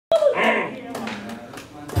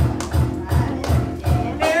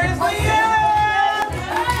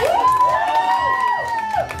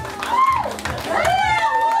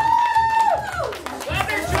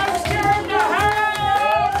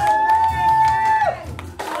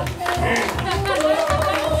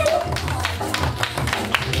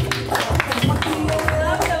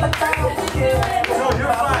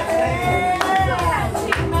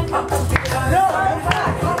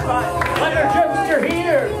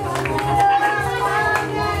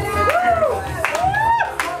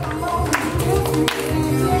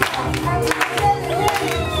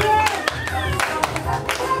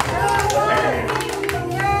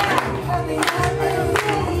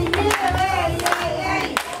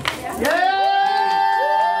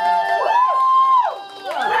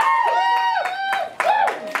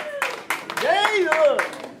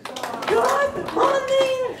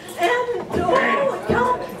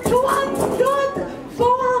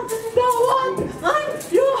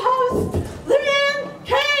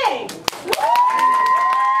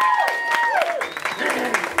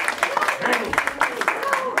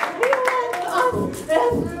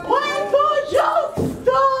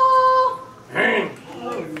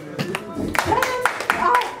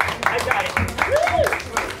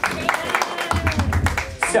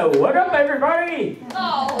What up, everybody?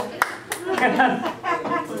 Oh.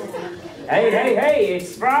 Hey,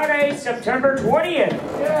 it's Friday, September 20th.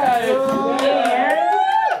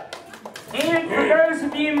 And for those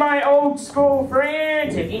of you, my old school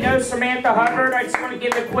friends, if you know Samantha Hubbard, I just want to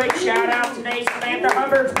give a quick shout out. Today's Samantha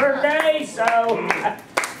Hubbard's birthday, so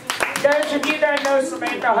those of you that know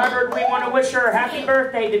Samantha Hubbard, we want to wish her a happy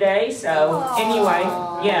birthday today. So anyway,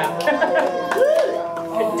 yeah.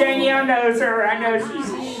 Danielle knows her. I know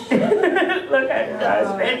she's look at her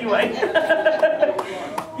guys. Anyway,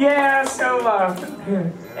 yeah. So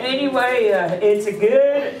anyway, it's a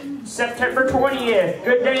good September 20th.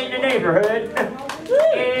 Good day in the neighborhood,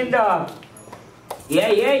 and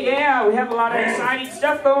yeah. We have a lot of exciting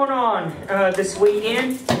stuff going on this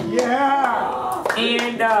weekend. Yeah.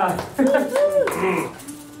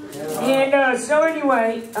 And so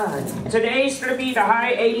anyway, today's going to be the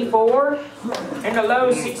high 84 and the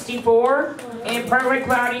low 64 and partly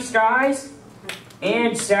cloudy skies.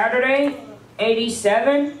 And Saturday,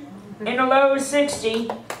 87 and the low 60.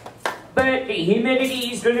 But the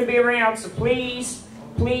humidity is going to be around, so please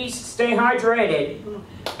stay hydrated.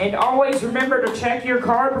 And always remember to check your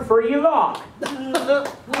car before you lock.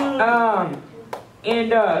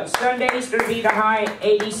 And Sunday's going to be the high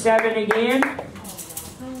 87 again.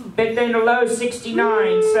 But then the low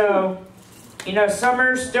 69, so, you know,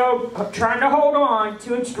 summer's still trying to hold on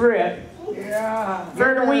to its grip. Yeah.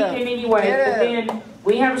 For the weekend anyway, but then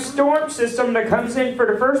we have a storm system that comes in for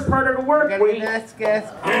the first part of the work week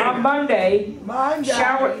on Monday.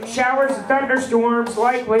 Showers and thunderstorms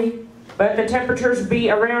likely, but the temperatures will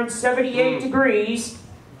be around 78 degrees,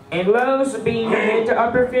 and lows will be in the mid to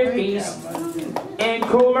upper 50s, and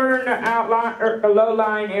cooler in the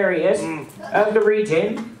low-lying areas of the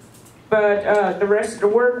region. But the rest of the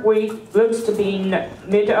work week looks to be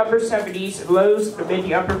mid to upper 70s, lows to mid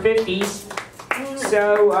to upper 50s.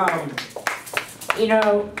 So, you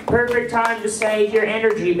know, perfect time to save your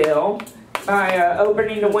energy bill by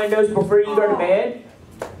opening the windows before you go to bed.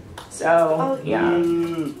 So, yeah.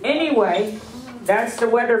 Anyway, that's the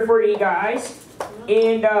weather for you guys.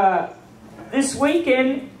 And this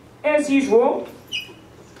weekend, as usual,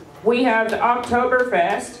 we have the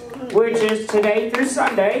Oktoberfest, which is today through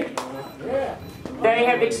Sunday. They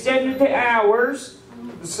have extended the hours,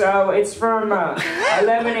 so it's from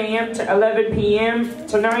 11 a.m. to 11 p.m.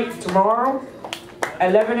 tonight, tomorrow,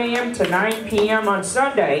 11 a.m. to 9 p.m. on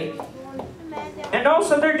Sunday. And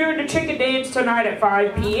also they're doing the chicken dance tonight at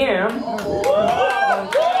 5 p.m.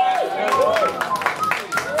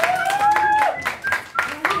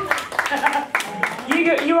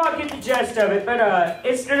 You all get the gist of it, but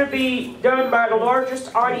it's going to be done by the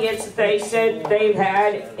largest audience that they said they've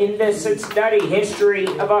had in the Cincinnati history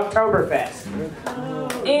of Oktoberfest.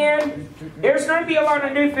 And there's going to be a lot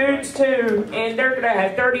of new foods too, and they're going to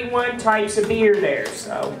have 31 types of beer there,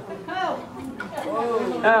 so.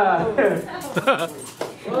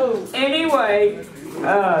 Anyway,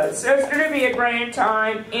 so it's going to be a grand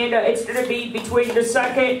time, and it's going to be between the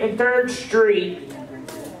 2nd and 3rd Street.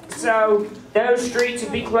 So those streets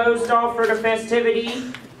will be closed off for the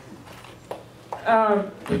festivity.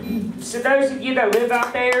 So those of you that live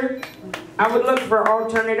out there, I would look for an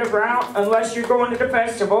alternative route unless you're going to the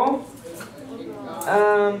festival.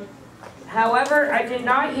 However, I did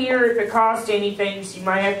not hear if it cost anything, so you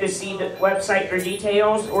might have to see the website for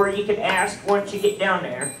details, or you can ask once you get down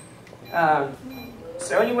there.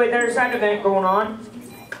 So anyway, there's that event going on.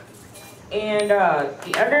 And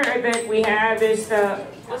the other event we have is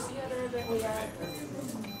what's the other event we have?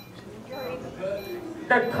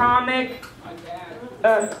 The comic.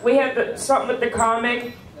 We have something with the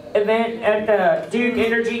comic event at the Duke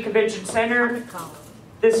Energy Convention Center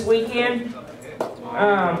this weekend.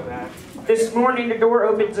 This morning the door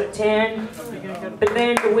opens at 10, but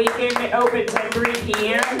then the weekend it opens at 3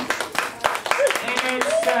 p.m. And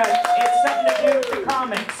it's something to do with the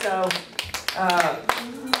comics. So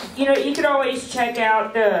you know, you can always check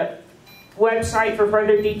out the website for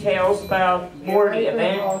further details about more of the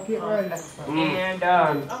event. And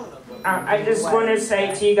I just want to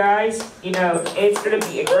say to you guys, you know, it's going to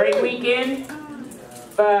be a great weekend.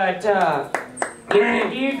 But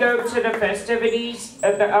if you do go to the festivities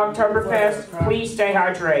of the Oktoberfest, please stay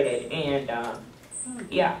hydrated. And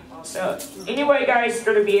yeah, so anyway, guys, it's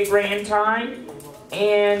going to be a grand time.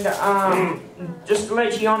 And just to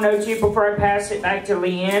let you all know too, before I pass it back to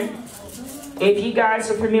Leanne, if you guys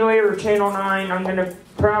are familiar with Channel 9, I'm going to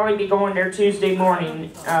probably be going there Tuesday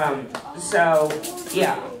morning. So,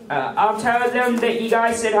 yeah, I'll tell them that you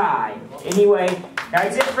guys said hi. Anyway,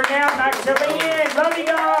 that's it for now. Back to Leanne. Love you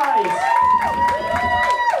guys.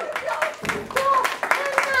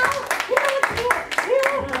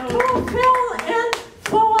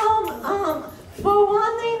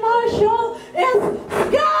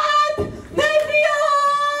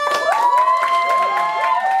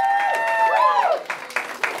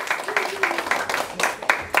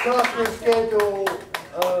 your schedule,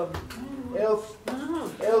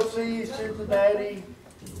 LC Cincinnati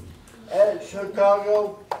at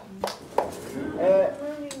Chicago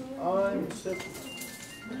on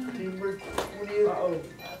September 20th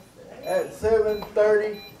at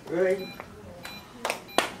 7:30. Right.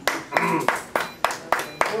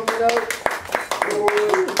 Coming up for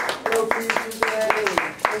LC Cincinnati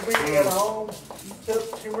will be at home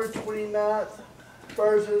September 29th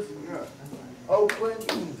versus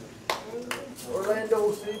Oakland,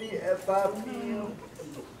 Orlando City at 5 p.m.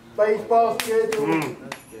 Baseball schedule.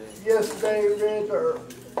 Yesterday Reds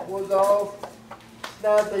was off.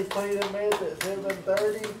 Tonight they played them at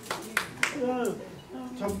 7:30.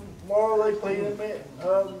 Tomorrow they play them at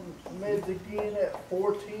Meds again at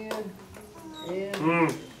 4:10 and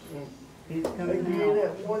again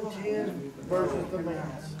at 1:10 versus the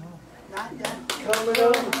Mets. Coming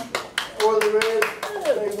up for the Reds,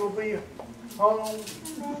 they will be home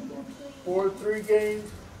for 3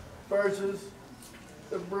 games versus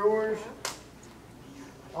the Brewers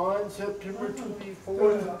on September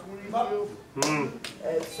 24th and 25th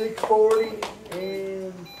at 6:40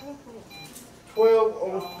 and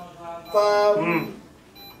 12:05.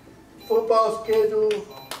 Football schedule.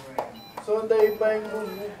 Sunday Bengals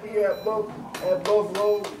will be at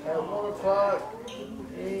Buffalo at 1 o'clock.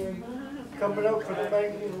 And coming up for the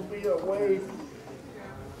Bengals will be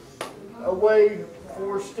away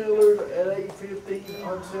for Steelers at 8:15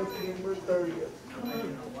 on September 30th.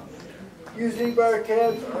 Usually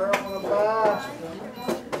Bearcats are on a bye.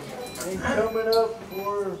 And coming up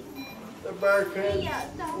for the Bearcats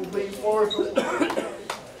will be Marshall at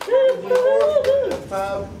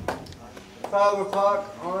 5 o'clock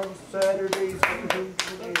on Saturday, September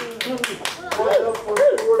 28th. What's up for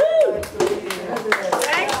sports?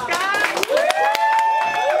 Thanks, guys.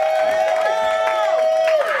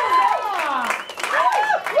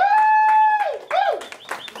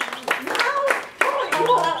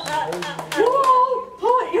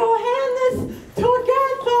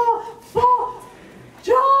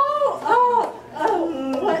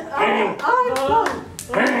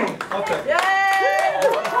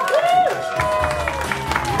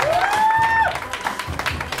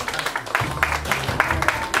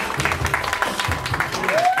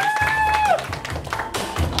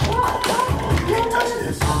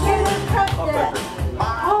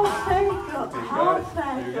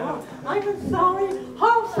 I'm sorry,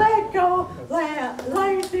 Hoseko,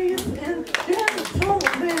 ladies and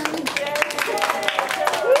gentlemen.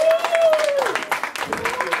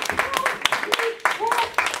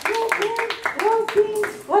 You've been working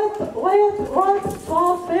with for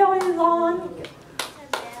very long.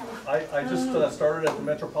 I just started at the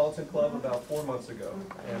Metropolitan Club about 4 months ago,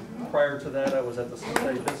 and prior to that I was at the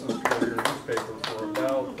Cincinnati Business Courier newspaper for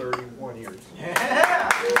about 31 years. Yeah!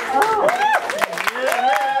 Oh.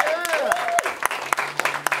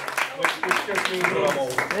 Which just means that I'm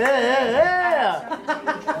old. Yeah!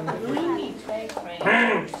 We need to take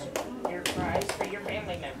your prize for your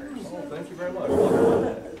family members. Oh, thank you very much.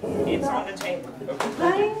 It's on the table. Okay.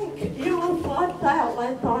 Thank you for that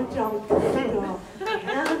little joke.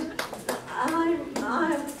 And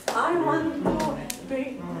I want to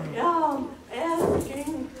be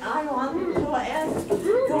asking, I want to ask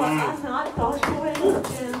you another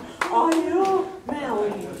question. Are you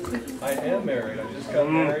married? I am married. I just got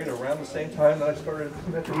married around the same time that I started at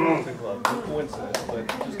the Metropolitan Club. No coincidence, but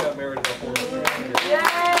just got married about 4 months ago.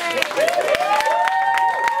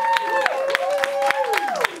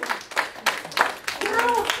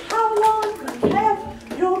 Now, how long have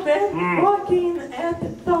you been working at the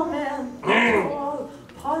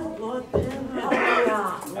Metropolitan area?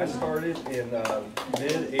 I started in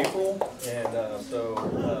mid-April, and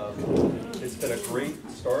it's been a great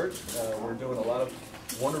start. We're doing a lot of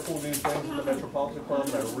wonderful new things at the Metropolitan Club,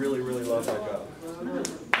 and I really, really love my job.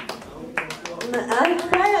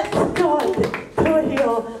 That's good to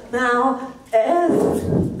hear. Now, is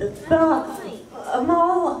the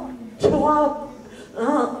mall club,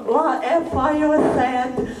 whatever you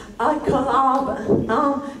said, a club,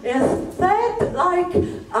 is that like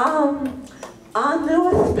a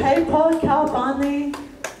newspaper company?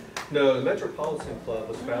 No, the Metropolitan Club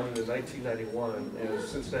was founded in 1991 and is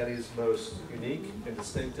Cincinnati's most unique and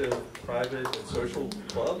distinctive private and social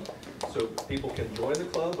club. So people can join the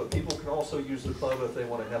club, but people can also use the club if they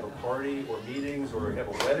want to have a party or meetings or have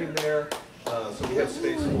a wedding there. So we have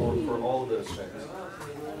space for all of those things.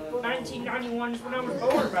 1991 is when I was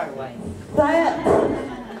born, by the way. That's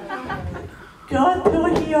good to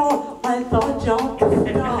hear little jokes.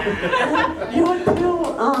 You too,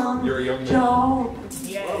 You're a young man. Joe.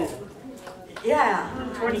 Yeah. Yeah.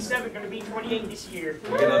 27, going to be 28 this year.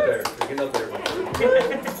 You're getting up there. You're getting up there.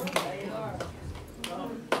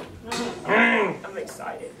 I'm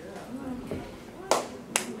excited.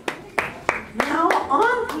 Now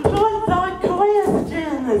on to the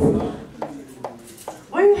questions.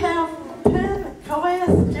 We have 10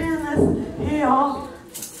 questions here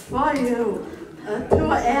for you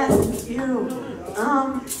to ask you.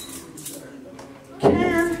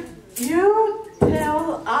 Can you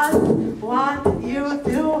tell us what you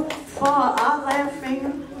do for a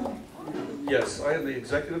living? Yes, I am the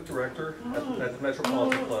executive director at the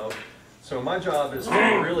Metropolitan Club. So my job is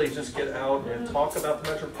to really just get out and talk about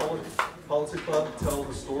the Metropolitan Club, tell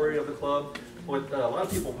the story of the club. What a lot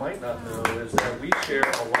of people might not know is that we share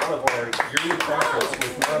a lot of our yearly profits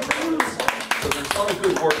with nonprofits. So there's a lot of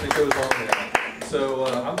good work that goes on there. So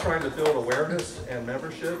I'm trying to build awareness and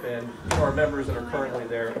membership and keep our members that are currently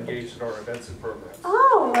there engaged in our events and programs.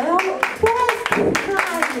 Oh, well, that's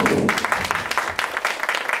nice.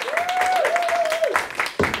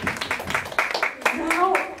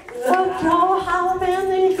 Now, Joe, how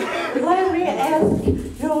many, let me ask you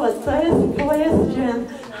this question,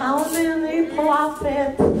 how many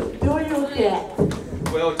profits do you get?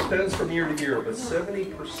 Well, it depends from year to year, but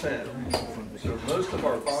 70%. So most of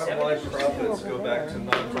our bottom line profits go back to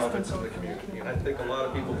nonprofits in the community. And I think a lot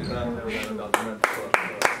of people do not know that about the Men's Club.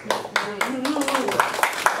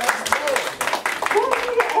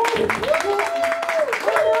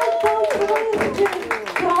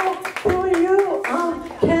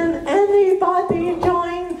 Can anybody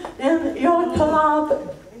join in your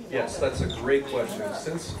club? Yes, that's a great question.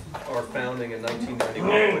 Since our founding in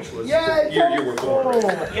 1991, which was the year you were born,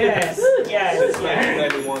 Yes, yes. since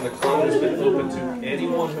 1991, the club has been open to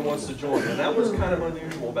anyone who wants to join. And that was kind of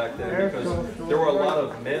unusual back then because there were a lot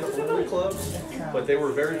of men-only clubs, but they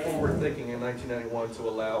were very forward-thinking in 1991 to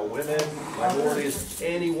allow women, minorities,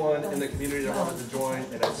 anyone in the community that wanted to join,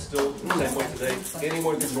 and it's still the same way today.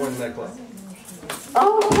 Anyone can join in that club.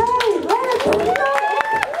 Okay, let's go.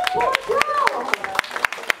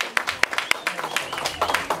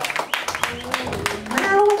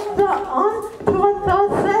 Now on to the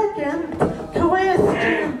second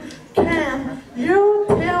question. Can you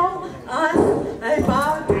tell us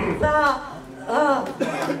about the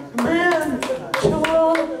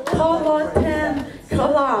Metropolitan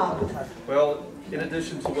Club? Well, in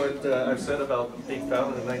addition to what I've said about being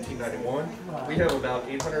founded in 1991, we have about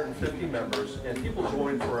 850 members, and people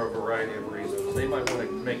join for a variety of reasons. They might want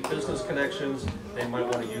to make business connections, they might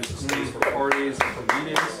want to use the space for parties and for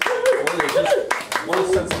meetings, or they just want a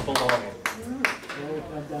sense of belonging.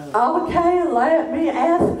 Okay, let me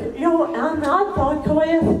ask you another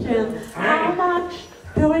question. How much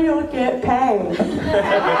do you get paid?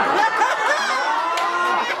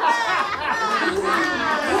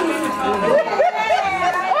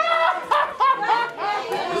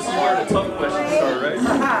 This is where the tough questions start, right?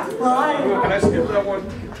 Can I skip that one?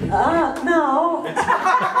 No.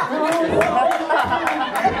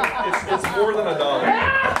 It's more than $1.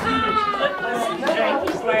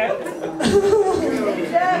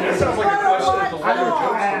 That sounds like a question at the Leonard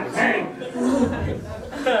Jones.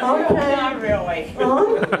 Okay. Not really.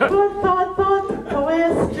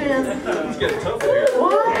 Question. It's getting tough here.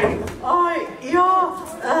 What are your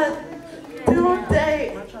due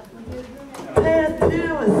date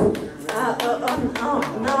tattoos?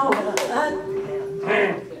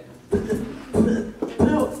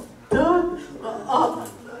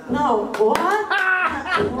 No, what?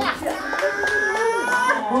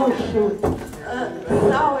 Oh, shoot.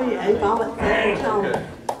 Sorry about that, John.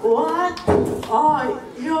 What are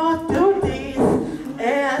your duties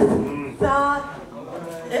as the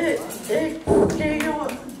executive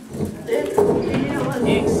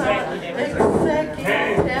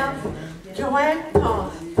director?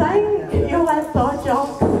 Thank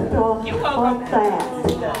you, for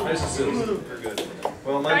that. Nice assist. Very good.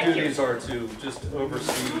 Well, my duties are to just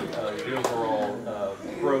oversee the overall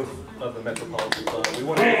growth of the Metropolitan Club. We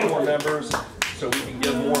want to get more members so we can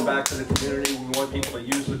give more back to the community. We want people to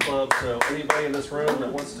use the club. So anybody in this room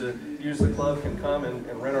that wants to use the club can come and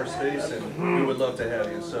rent our space, and we would love to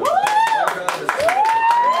have you. So my job is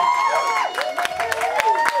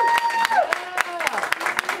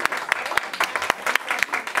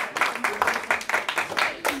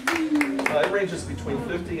it ranges between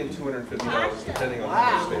 $50 and $250 depending on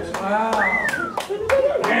the space. Wow.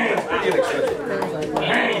 It's pretty inexpensive.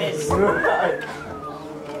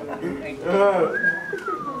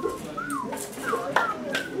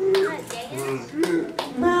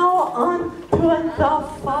 Now on to the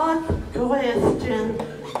fourth question.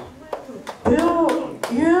 Do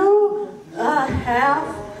you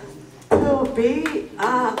have to be be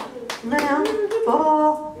a member to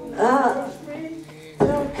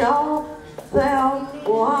go there.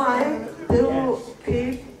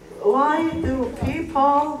 Why do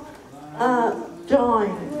people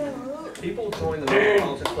join? People join the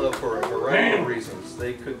Metropolitan Club for a variety of reasons.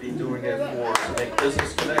 They could be doing it to make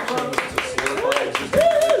business connections, to solidify existing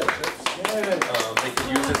relationships. They could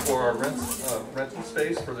use it for our rental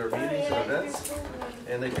space for their meetings and events.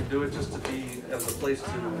 And they can do it just to be as a place to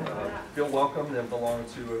feel welcome and belong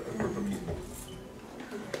to a group of people.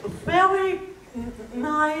 Very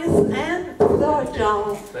nice and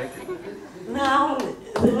social. Thank you. Now,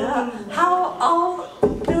 how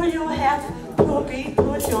old do you have to be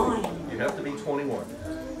to join? You have to be 21.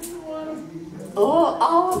 Oh,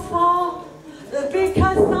 also,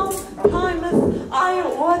 because sometimes I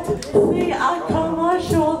would see a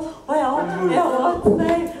commercial, well, it would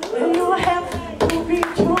say you have to be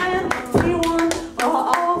 21 or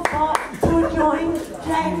over to join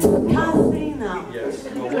Jack's Casino. Yes,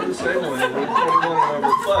 well, we're the same one. We're 21 and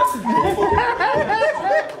over, but people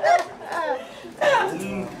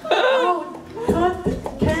Oh, good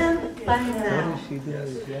can by now. She did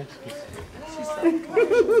Jack's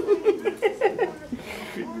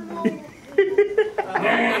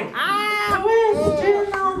Question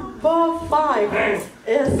number 5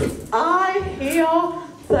 is, I hear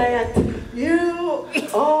that you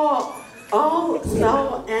are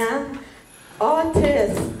also an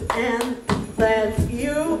artist and that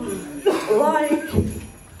you like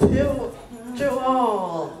to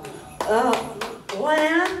draw.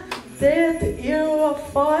 When did you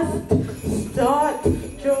first start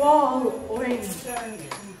drawing?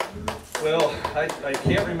 Well, I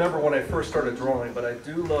can't remember when I first started drawing, but I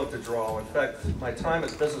do love to draw. In fact, my time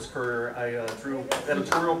as business career, I drew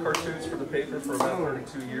editorial cartoons for the paper for about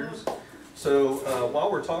 32 years. So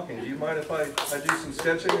while we're talking, do you mind if I do some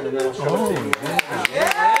sketching and then I'll show it to you?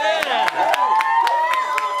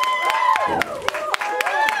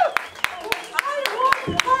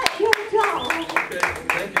 Okay,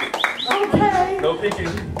 thank you. Okay. No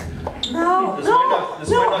peeking. No, This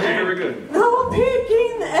might not be very good. No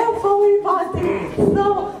peeking, everybody. So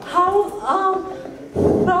how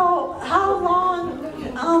long,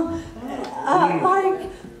 like,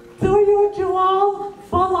 do you draw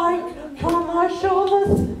for like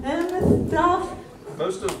commercials and stuff?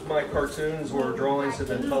 Most of my cartoons or drawings have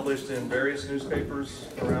been published in various newspapers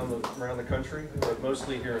around the country, but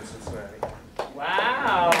mostly here in Cincinnati.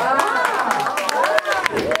 Wow.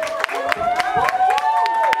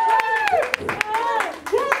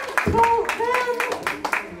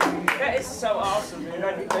 That is so awesome, dude. I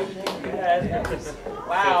didn't think you could have that.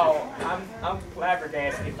 Wow. I'm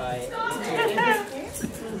flabbergasted by it.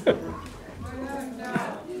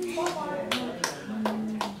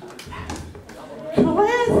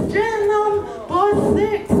 Question number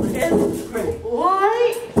 6 is, why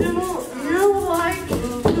do you like to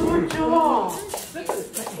draw?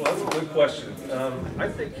 Well, that's a good question. I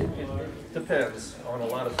think it depends on a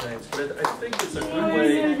lot of things, but I think it's a good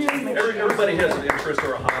way. Everybody has an interest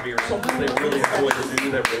or a hobby or something they really enjoy to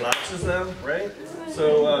do that relaxes them, right?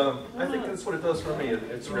 So I think that's what it does for me.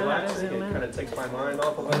 It's relaxing. It kind of takes my mind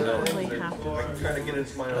off of it. I can kind of get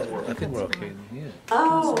into my own world. I think we're okay. Yeah.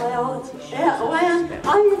 Oh, well, when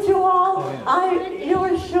I draw, I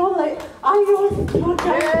used to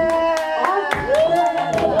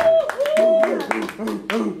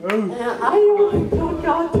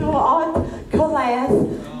go to art class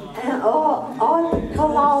and art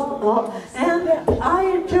club, and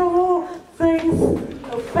I drew things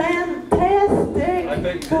fantastic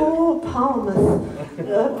poems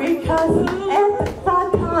because at that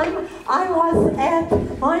time I was at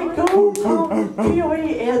my go-to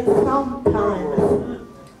period sometimes.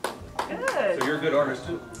 Good. So you're a good artist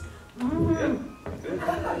too. Yeah. Good.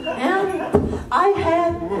 And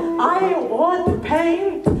I would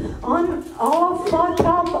paint on all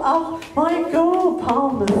photos of my girl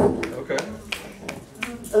poems. Okay.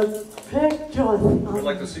 Pictures. I'd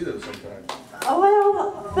like to see those sometime.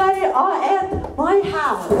 Well, they are at my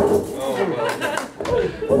house. Oh,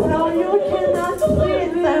 well. So you cannot see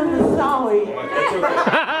them, sorry. It's okay.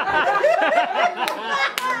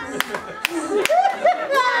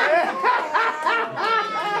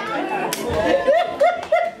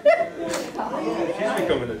 She's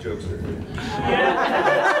becoming a jokester.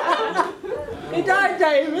 He died,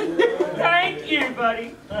 David. Thank you,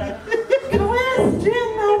 buddy. Question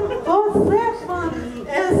number 7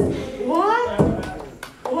 is, what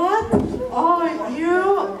are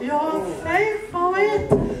your favorite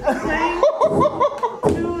things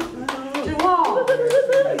to draw?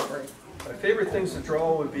 My favorite things to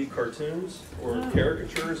draw would be cartoons or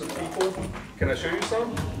caricatures of people. Can I show you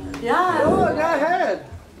some? Yeah. Oh, go ahead.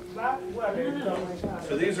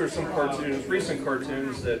 So these are some cartoons, recent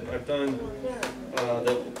cartoons that I've done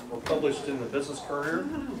that were published in the Business Courier.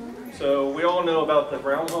 So we all know about the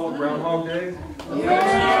Groundhog Day.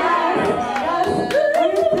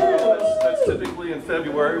 That's typically in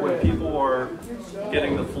February when people are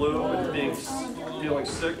getting the flu and feeling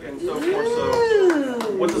sick and so forth. So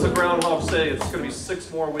what does a groundhog say? It's going to be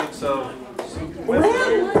 6 more weeks of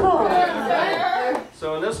winter.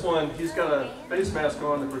 So in this one, he's got a face mask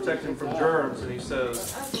on to protect him from germs, and he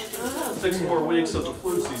says 6 more weeks of the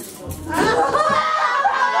flu season.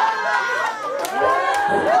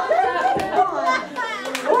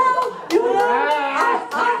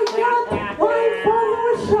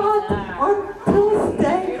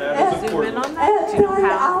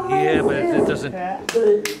 Yeah, but it doesn't.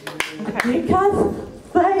 Because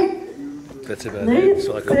they That's about it.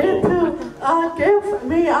 So I need to give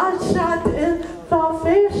me a shot in the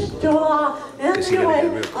fistula.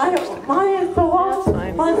 Anyway, my thoughts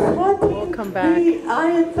was what come back.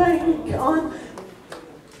 I think on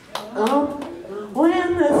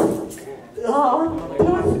when on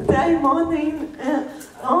Tuesday morning,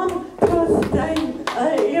 on Tuesday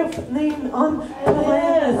evening, on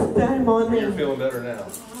Wednesday morning. You're feeling better now.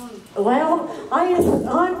 Well, I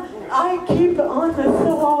keep on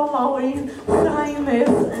swallowing sinus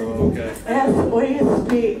as we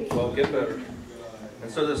speak. Well, get better. And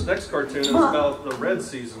so this next cartoon is about the red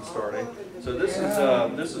season starting. So this is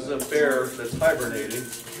a bear that's hibernating,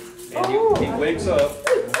 and he wakes up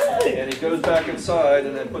and he goes back inside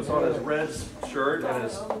and then puts on his red shirt and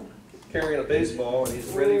is carrying a baseball, and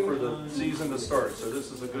he's ready for the season to start. So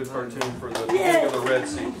this is a good cartoon for the beginning of the red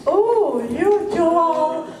season. Oh, you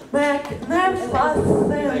all magnificent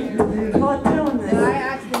cartoonist. I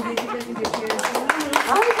asked him, did you get your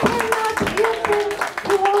I cannot even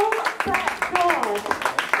draw that good,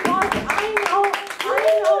 but I know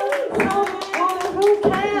someone who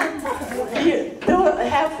can.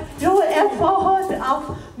 You ever heard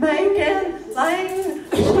of Megan Lane?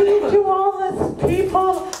 She draws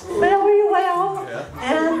people very well,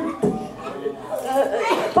 and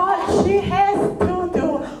but she has to do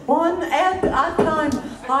one at a time.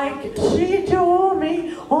 Like she drew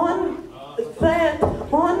me one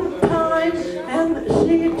time, and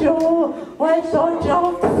she drew with the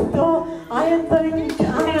jokes. So I think.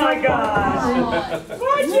 Oh my gosh!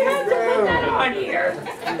 Why'd you have to put that on here?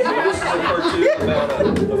 So this is a cartoon about a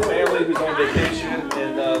family who's on vacation,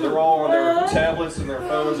 and they're all on their tablets and their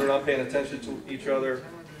phones. They're not paying attention to each other.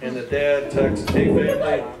 And the dad texts, "Hey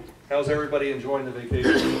family, how's everybody enjoying the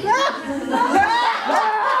vacation?"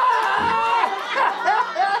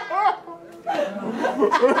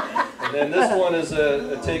 And then this one is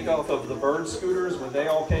a takeoff of the bird scooters when they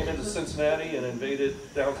all came into Cincinnati and invaded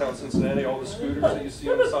downtown Cincinnati, all the scooters that you see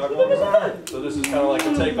on the sidewalks. So this is kind of like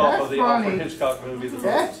a takeoff of the Alfred Hitchcock movie, The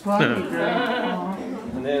Birds.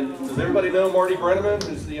 And then, does everybody know Marty Brenneman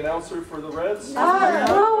is the announcer for the Reds?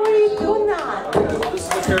 No, we do not. Okay, well this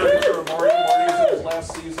is a caricature of Marty. Marty's in his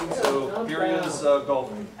last season, so here he is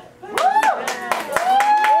golfing.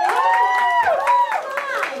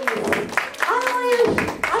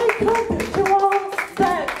 I could draw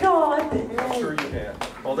that good. I'm sure you can.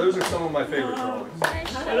 Well, those are some of my favorite drawings.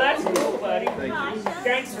 Well, that's cool, buddy. Thank you.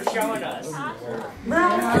 Thanks for showing us.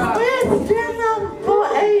 Now, question number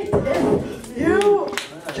 8 is you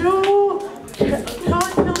drew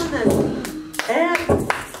cartoonist and high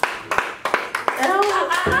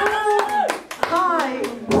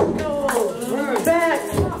school back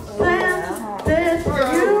then.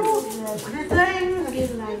 Did you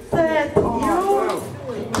think that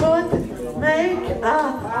you could make a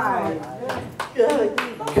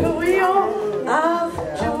career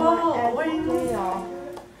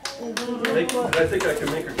of drawing? I think I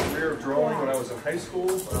could make a career of drawing when I was in high school.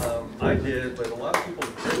 I did, but a lot of people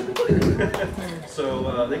didn't.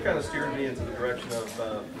 So they kind of steered me into the direction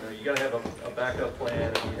of, you got to have a backup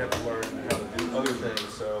plan, and you have to learn how to do other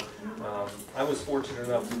things. So I was fortunate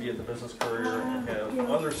enough to be at the Business Courier and have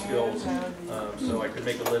other skills, so I could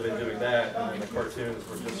make a living doing that. And then the cartoons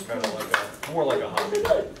were just kind of like more like a hobby.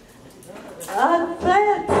 That's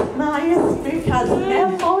nice because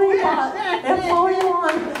everyone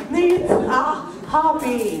needs a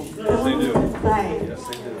hobby. Yes, they do. Say. Yes,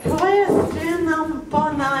 they do. Question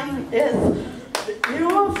number 9 is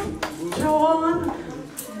you've drawn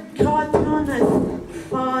cartoonist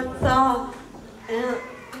for the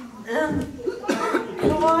and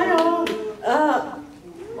choir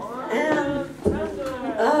and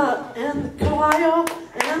choir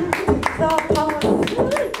and the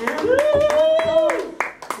poet and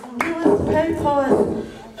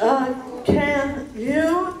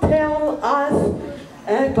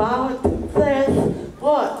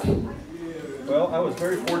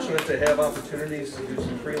very fortunate to have opportunities to do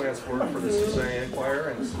some freelance work for the Cincinnati Enquirer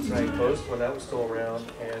and the Cincinnati Post when that was still around,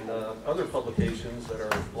 and other publications that are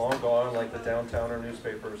long gone, like the Downtowner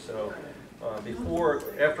newspaper. So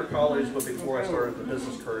after college, but before I started the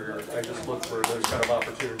business career, I just looked for those kind of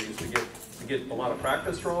opportunities to get a lot of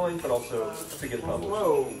practice drawing, but also to get published.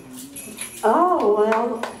 Oh,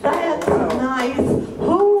 well, that's nice.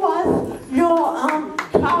 Who was your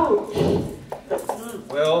coach?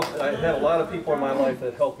 Well, I had a lot of people in my life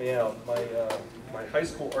that helped me out. My high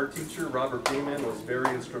school art teacher, Robert Beeman, was very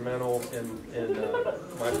instrumental in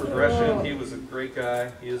my progression. He was a great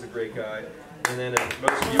guy. He is a great guy. And then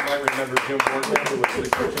most of you might remember Jim Borgman, who was the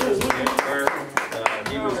cartoonist in the Empire.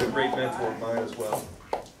 He was a great mentor of mine as well.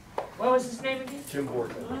 What was his name again? Jim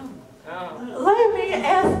Borgman. Oh. Let me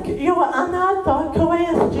ask you another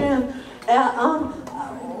question.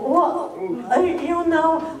 You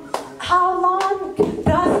know, how long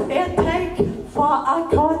does it take for a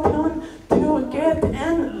cartoon to get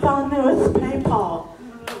in the newspaper?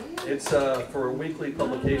 It's for a weekly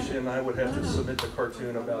publication. I would have to submit the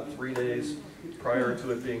cartoon about 3 days prior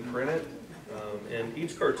to it being printed. And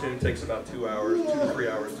each cartoon takes about 2 to 3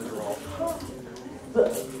 hours to draw.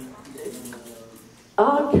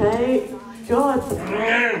 Okay, good.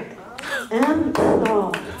 And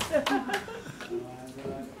so,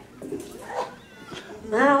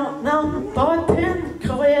 now number 10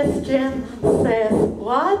 question says,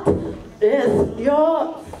 what is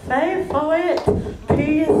your favorite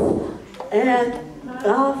piece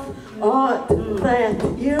of art that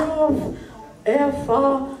you've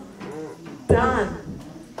ever done?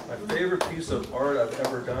 My favorite piece of art I've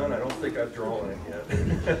ever done, I don't think I've drawn it yet.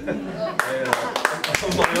 And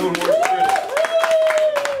I'm my own worst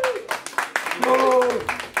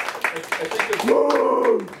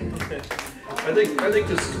critic. I think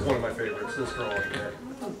this is one of my favorites, this drawing here.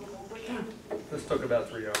 This took about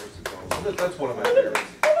 3 hours to draw. So that's one of my favorites.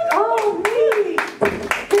 Oh, me!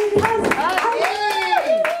 Because I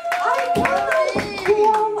cannot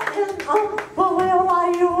draw in umbrella.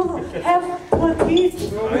 You have to teach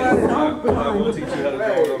me I will sometimes. teach you how to draw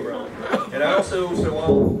an umbrella. And I also, so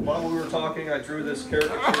while we were talking, I drew this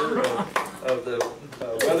caricature of the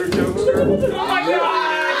weather jokester. Oh my God!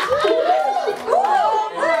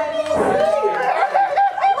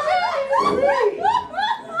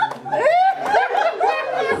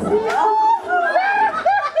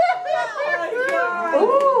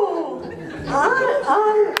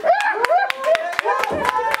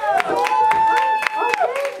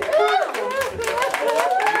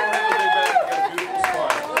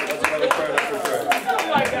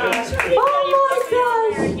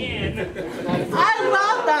 I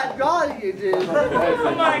love that drawing you did.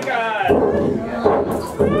 Oh my God!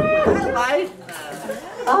 I